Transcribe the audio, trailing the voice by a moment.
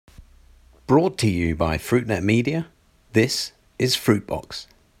Brought to you by FruitNet Media, this is Fruitbox.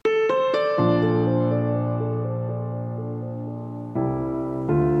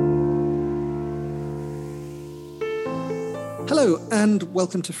 Hello and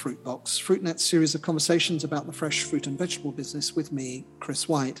welcome to Fruitbox, FruitNet's series of conversations about the fresh fruit and vegetable business with me, Chris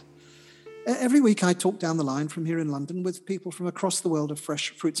White. Every week I talk down the line from here in London with people from across the world of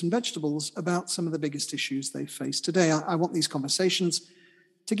fresh fruits and vegetables about some of the biggest issues they face today. I want these conversations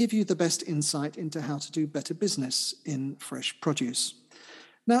to give you the best insight into how to do better business in fresh produce.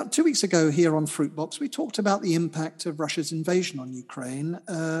 Now, 2 weeks ago here on Fruitbox, we talked about the impact of Russia's invasion on Ukraine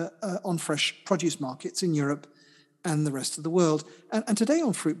on fresh produce markets in Europe and the rest of the world. And today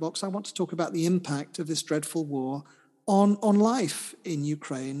on Fruitbox, I want to talk about the impact of this dreadful war on life in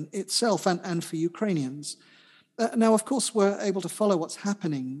Ukraine itself and for Ukrainians. Now, of course, we're able to follow what's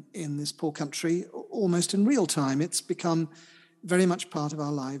happening in this poor country almost in real time. It's become very much part of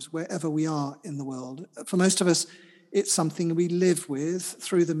our lives wherever we are in the world. For most of us, it's something we live with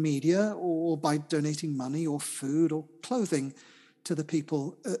through the media or by donating money or food or clothing to the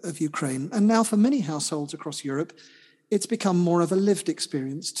people of Ukraine. And now for many households across Europe, it's become more of a lived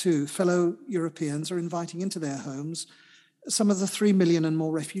experience too. Fellow Europeans are inviting into their homes some of the 3 million and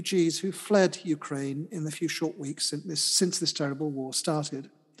more refugees who fled Ukraine in the few short weeks since this terrible war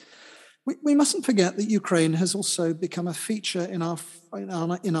started. We mustn't forget that Ukraine has also become a feature in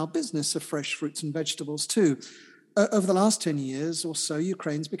our business of fresh fruits and vegetables too. Over the last 10 years or so,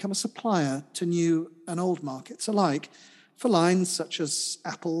 Ukraine's become a supplier to new and old markets alike for lines such as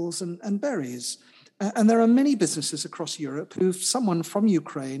apples and berries. And there are many businesses across Europe who've someone from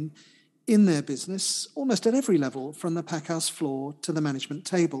Ukraine in their business, almost at every level, from the packhouse floor to the management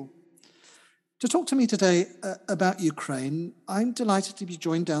table. To talk to me today about Ukraine, I'm delighted to be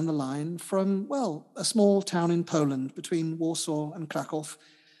joined down the line from, a small town in Poland between Warsaw and Krakow,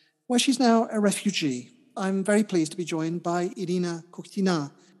 where she's now a refugee. I'm very pleased to be joined by Irina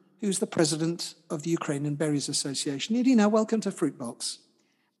Kukhtina, who's the president of the Ukrainian Berries Association. Irina, welcome to Fruitbox.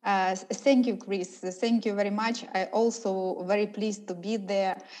 Thank you, Chris. Thank you very much. I also very pleased to be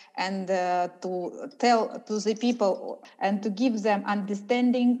there and to tell to the people and to give them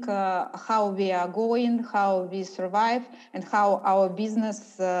understanding how we are going, how we survive, and how our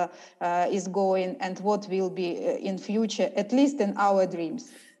business is going, and what will be in future, at least in our dreams.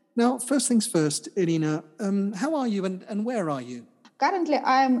 Now, first things first, Irina, how are you and where are you? Currently,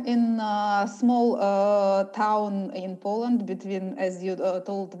 I'm in a small town in Poland between, as you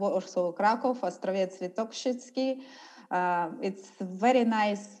told, Warsaw, Krakow, Ostrowiec Świętokrzyski. It's a very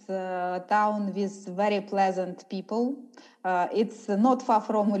nice town with very pleasant people. It's not far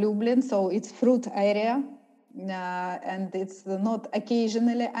from Lublin, so it's fruit area. And it's not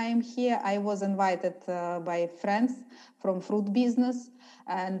occasionally I'm here. I was invited by friends from fruit business,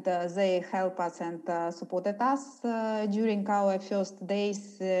 and they help us and supported us during our first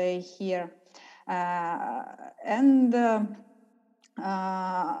days here.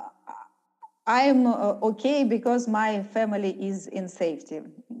 I'm okay because my family is in safety.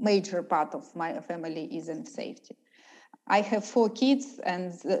 Major part of my family is in safety. I have 4 kids,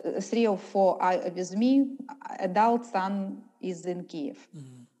 and 3 or 4 are with me. Adult son is in Kiev.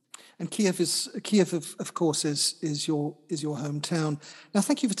 Mm. And Kiev, of course, is your hometown. Now,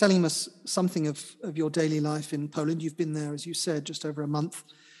 thank you for telling us something of your daily life in Poland. You've been there, as you said, just over a month.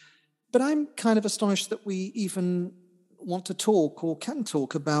 But I'm kind of astonished that we even want to talk or can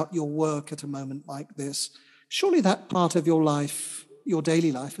talk about your work at a moment like this. Surely that part of your life, your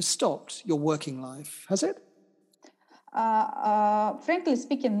daily life, has stopped, your working life, has it? Frankly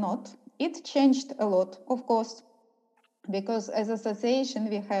speaking, not. It changed a lot, of course, because as an association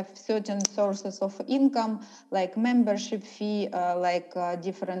we have certain sources of income, like membership fee,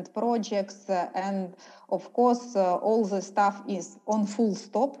 different projects, and of course all the stuff is on full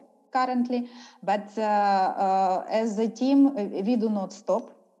stop currently. But as a team, we do not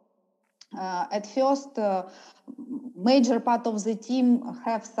stop. At first, major part of the team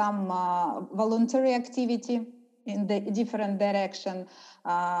have some voluntary activity in the different direction.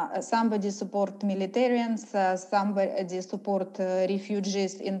 Somebody support militarians, somebody support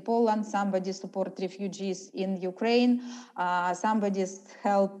refugees in Poland, somebody support refugees in Ukraine, somebody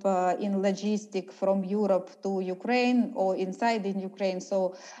help in logistic from Europe to Ukraine or inside in Ukraine.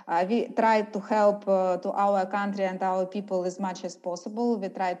 So we try to help to our country and our people as much as possible. We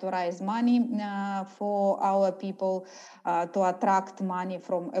try to raise money for our people, to attract money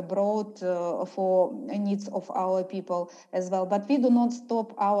from abroad for needs of our people as well. But we do not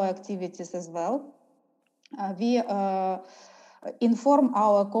stop our activities as well. We inform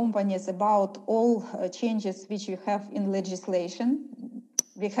our companies about all changes which we have in legislation.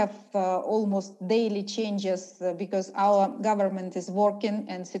 we have almost daily changes because our government is working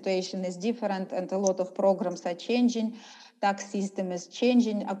and situation is different and a lot of programs are changing. Tax system is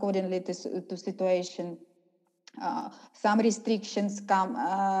changing accordingly to situation. Some restrictions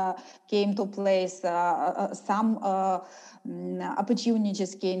came to place, some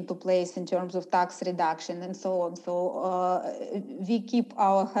opportunities came to place in terms of tax reduction and so on. So we keep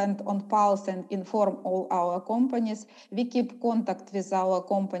our hand on pulse and inform all our companies. We keep contact with our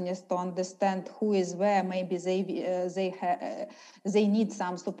companies to understand who is where. Maybe they need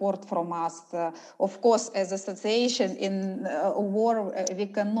some support from us. Of course, as association in war, we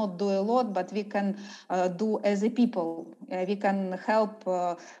cannot do a lot, but we can do as a people. We can help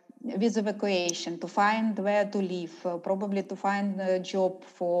with evacuation, to find where to live, probably to find a job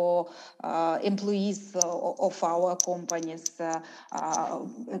for employees of our companies.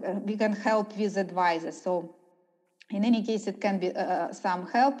 We can help with advisors. So in any case, it can be some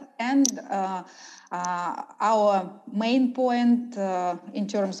help. And our main point in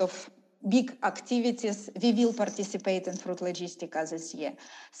terms of big activities, we will participate in Fruit Logistica this year.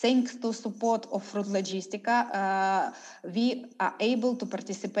 Thanks to support of Fruit Logistica, we are able to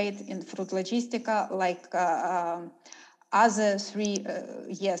participate in Fruit Logistica like other 3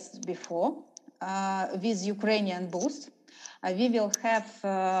 years before with Ukrainian booth. We will have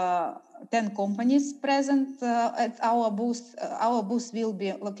 10 companies present at our booth. Our booth will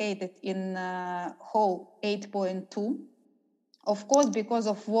be located in hall 8.2. Of course, because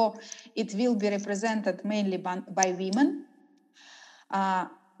of war, it will be represented mainly by women.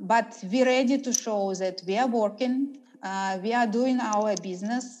 But we're ready to show that we are working, we are doing our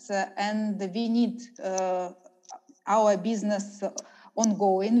business, and we need our business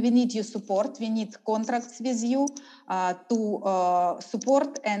ongoing. We need your support. We need contracts with you to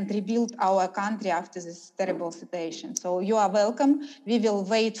support and rebuild our country after this terrible situation. So you are welcome. We will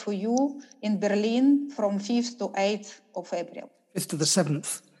wait for you in Berlin from 5th to 8th of April. 5th to the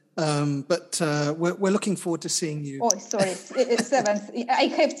 7th. But we're looking forward to seeing you. Oh, sorry, 7th. I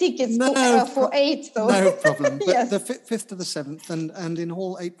have tickets for 8th. So. No problem. But Yes. the 5th to the 7th, and in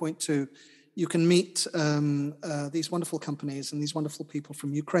hall 8.2, you can meet these wonderful companies and these wonderful people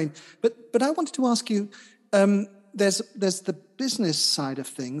from Ukraine. But I wanted to ask you, there's the business side of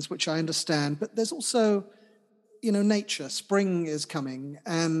things, which I understand, but there's also, nature. Spring is coming,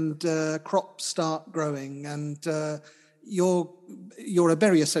 and crops start growing, and you're a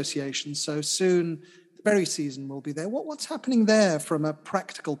berry association, so soon the berry season will be there. What's happening there from a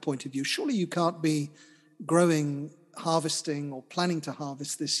practical point of view? Surely you can't be growing, harvesting, or planning to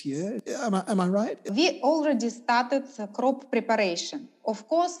harvest this year. Am I right? We already started crop preparation. Of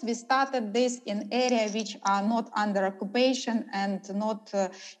course, we started this in areas which are not under occupation and not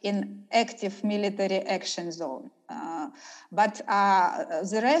in active military action zone. But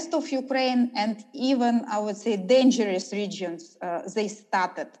the rest of Ukraine and even, I would say, dangerous regions, they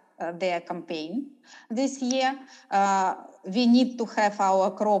started their campaign this year. We need to have our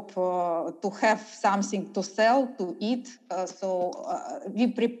crop to have something to sell, to eat. So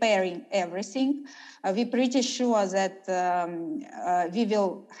we're preparing everything. We're pretty sure that we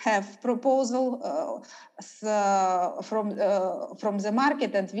will have proposal from the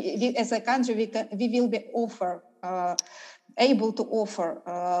market, and we, as a country, we will be able to offer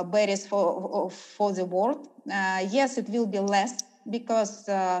berries for the world. Yes, it will be less because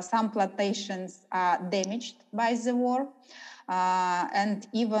some plantations are damaged by the war, and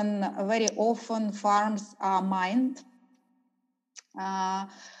even very often farms are mined.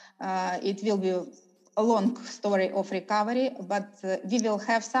 It will be a long story of recovery, but we will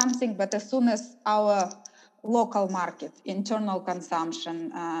have something. But as soon as our local market, internal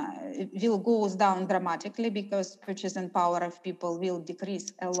consumption will go down dramatically because purchasing power of people will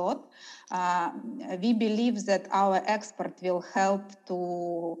decrease a lot. We believe that our export will help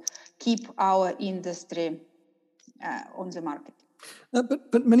to keep our industry on the market.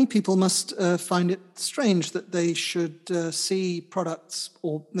 But many people must find it strange that they should see products,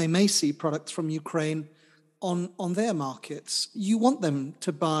 or they may see products from Ukraine on their markets. You want them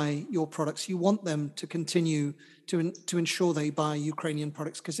to buy your products. You want them to continue to ensure they buy Ukrainian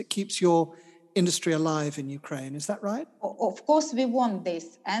products because it keeps your industry alive in Ukraine. Is that right? Of course, we want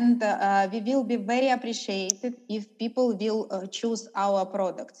this. And we will be very appreciated if people will choose our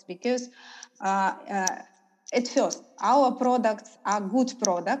products because at first, our products are good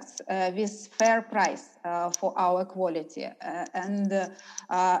products with fair price for our quality. And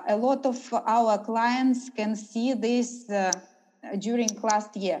a lot of our clients can see this during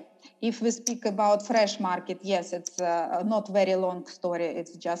last year. If we speak about fresh market, yes, it's not very long story.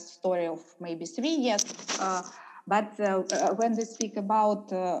 It's just story of maybe 3 years. But when we speak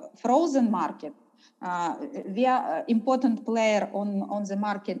about frozen market, we are important player on the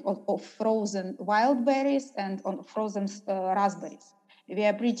market of frozen wild berries and on frozen raspberries. We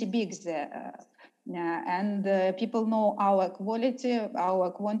are pretty big there. And people know our quality,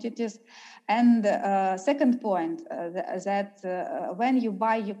 our quantities. And second point, that when you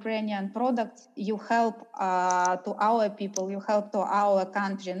buy Ukrainian products, you help to our people, you help to our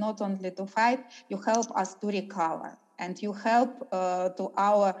country, not only to fight, you help us to recover. And you help to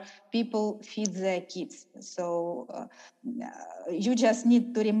our people feed their kids. So you just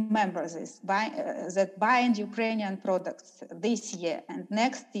need to remember this, that buying Ukrainian products this year and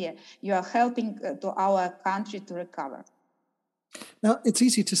next year, you are helping to our country to recover. Now, it's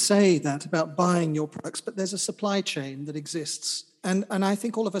easy to say that about buying your products, but there's a supply chain that exists. And I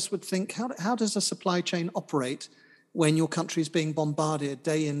think all of us would think, how does a supply chain operate when your country is being bombarded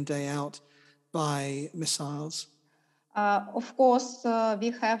day in, day out by missiles? Of course, we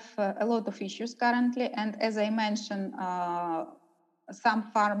have a lot of issues currently. And as I mentioned, some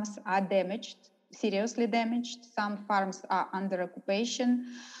farms are damaged, seriously damaged. Some farms are under occupation.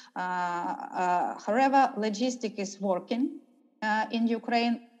 However, logistics is working in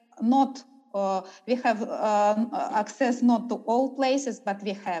Ukraine. Not we have access not to all places, but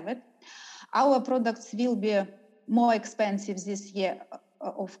we have it. Our products will be more expensive this year,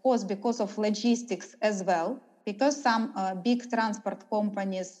 of course, because of logistics as well. Because some big transport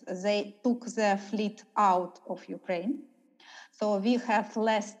companies, they took their fleet out of Ukraine. So we have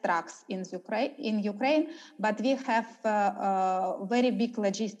less trucks in Ukraine, but we have very big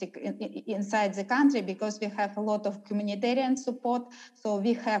logistic inside the country because we have a lot of humanitarian support. So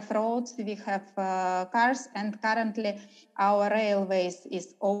we have roads, we have cars, and currently our railways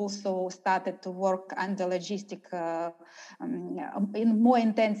is also started to work under logistic in more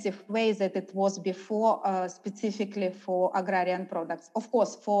intensive ways than it was before, specifically for agrarian products. Of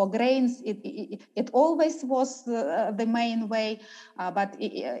course, for grains, it always was the main way. But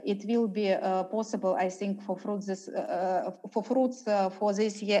it will be possible, I think, for fruits for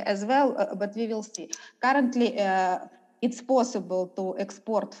this year as well. But we will see. Currently, it's possible to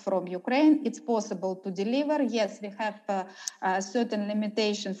export from Ukraine. It's possible to deliver. Yes, we have a certain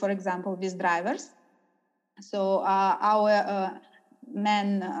limitation, for example, with drivers. So our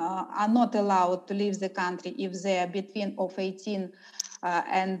men are not allowed to leave the country if they are between of 18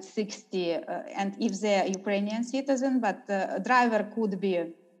 and 60, and if they're Ukrainian citizen, but driver could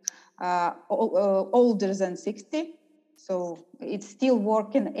be older than 60, so it's still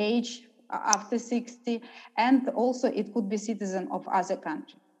working age after 60, and also it could be citizen of other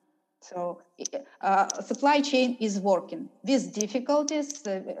country. So supply chain is working with difficulties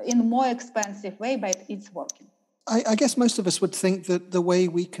in more expensive way, but it's working. I guess most of us would think that the way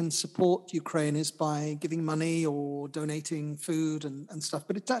we can support Ukraine is by giving money or donating food and stuff,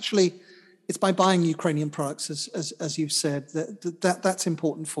 but it's by buying Ukrainian products, as you've said, that's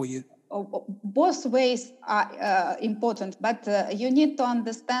important for you. Both ways are important, but you need to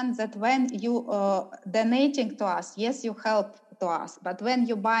understand that when you donating to us, yes, you help to us, but when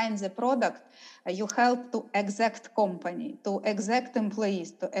you buying the product, you help to exact company, to exact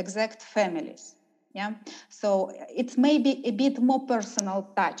employees, to exact families. Yeah, so it may be a bit more personal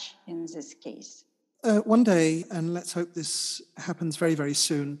touch in this case. One day, and let's hope this happens very, very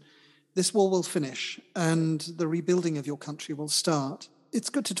soon, this war will finish and the rebuilding of your country will start. It's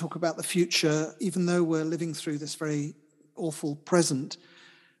good to talk about the future, even though we're living through this very awful present.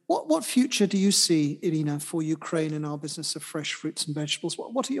 What future do you see, Irina, for Ukraine in our business of fresh fruits and vegetables?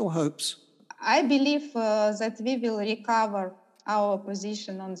 What are your hopes? I believe that we will recover our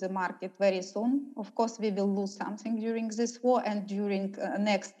position on the market very soon. Of course, we will lose something during this war and during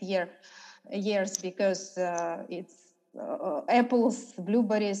next years, because it's apples,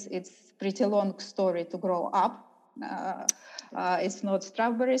 blueberries, it's pretty long story to grow up. It's not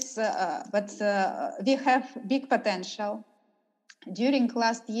strawberries, but we have big potential. During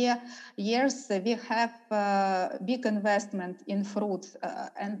last years, we have big investment in fruits,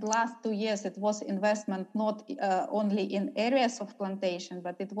 and last 2 years it was investment not only in areas of plantation,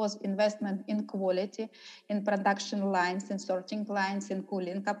 but it was investment in quality, in production lines, in sorting lines, in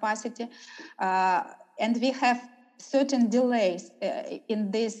cooling capacity, and we have certain delays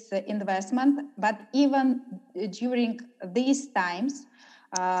in this investment. But even during these times,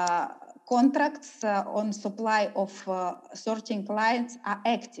 contracts on supply of sorting lines are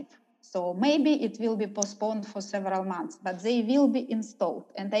active. So maybe it will be postponed for several months, but they will be installed.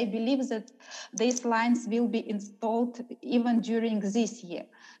 And I believe that these lines will be installed even during this year.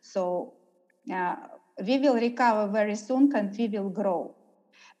 So we will recover very soon and we will grow.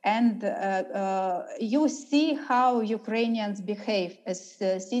 And you see how Ukrainians behave as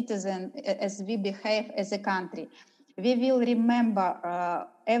citizens, as we behave as a country. We will remember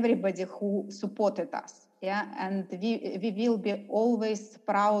everybody who supported us, and we will be always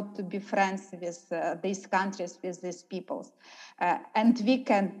proud to be friends with these countries, with these peoples, and we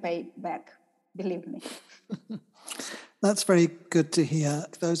can pay back, believe me. That's very good to hear.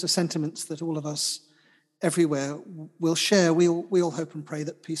 Those are sentiments that all of us everywhere will share. We all hope and pray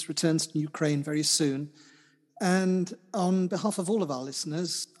that peace returns to Ukraine very soon. And on behalf of all of our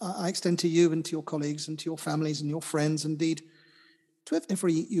listeners, I extend to you and to your colleagues and to your families and your friends, indeed, to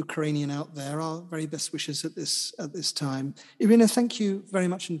every Ukrainian out there, our very best wishes at this time. Irina, thank you very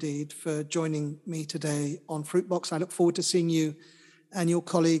much indeed for joining me today on Fruitbox. I look forward to seeing you and your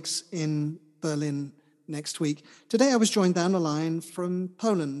colleagues in Berlin next week. Today I was joined down the line from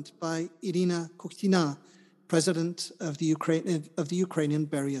Poland by Irina Kuchtina, President of the Ukrainian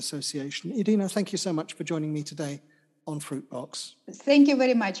Berry Association. Irina, thank you so much for joining me today on Fruitbox. Thank you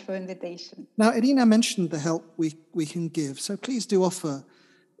very much for the invitation. Now, Irina mentioned the help we can give, so please do offer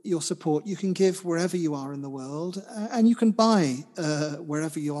your support. You can give wherever you are in the world, and you can buy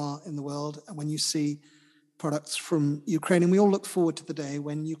wherever you are in the world when you see products from Ukraine. And we all look forward to the day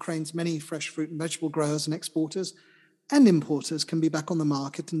when Ukraine's many fresh fruit and vegetable growers and exporters and importers can be back on the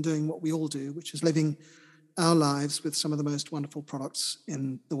market and doing what we all do, which is living our lives with some of the most wonderful products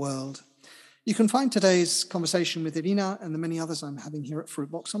in the world. You can find today's conversation with Irina and the many others I'm having here at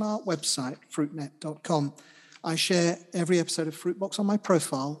Fruitbox on our website, fruitnet.com. I share every episode of Fruitbox on my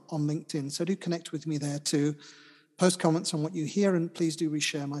profile on LinkedIn, so do connect with me there too. Post comments on what you hear, and please do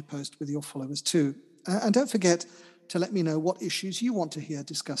reshare my post with your followers too. And don't forget to let me know what issues you want to hear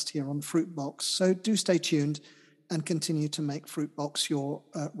discussed here on Fruitbox. So do stay tuned and continue to make Fruitbox your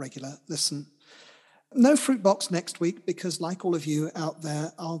regular listen. No Fruitbox next week because, like all of you out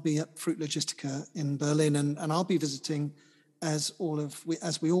there, I'll be at Fruit Logistica in Berlin, and I'll be visiting, as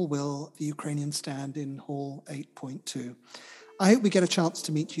we all will, the Ukrainian stand in Hall 8.2. I hope we get a chance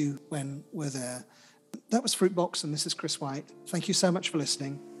to meet you when we're there. That was Fruitbox, and this is Chris White. Thank you so much for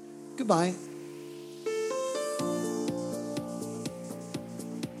listening. Goodbye.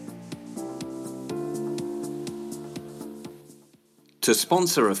 To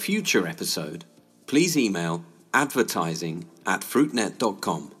sponsor a future episode, please email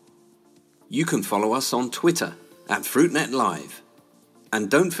advertising@fruitnet.com. You can follow us on Twitter @FruitNetLive. And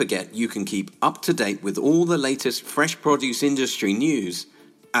don't forget you can keep up to date with all the latest fresh produce industry news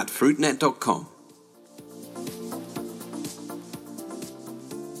at fruitnet.com.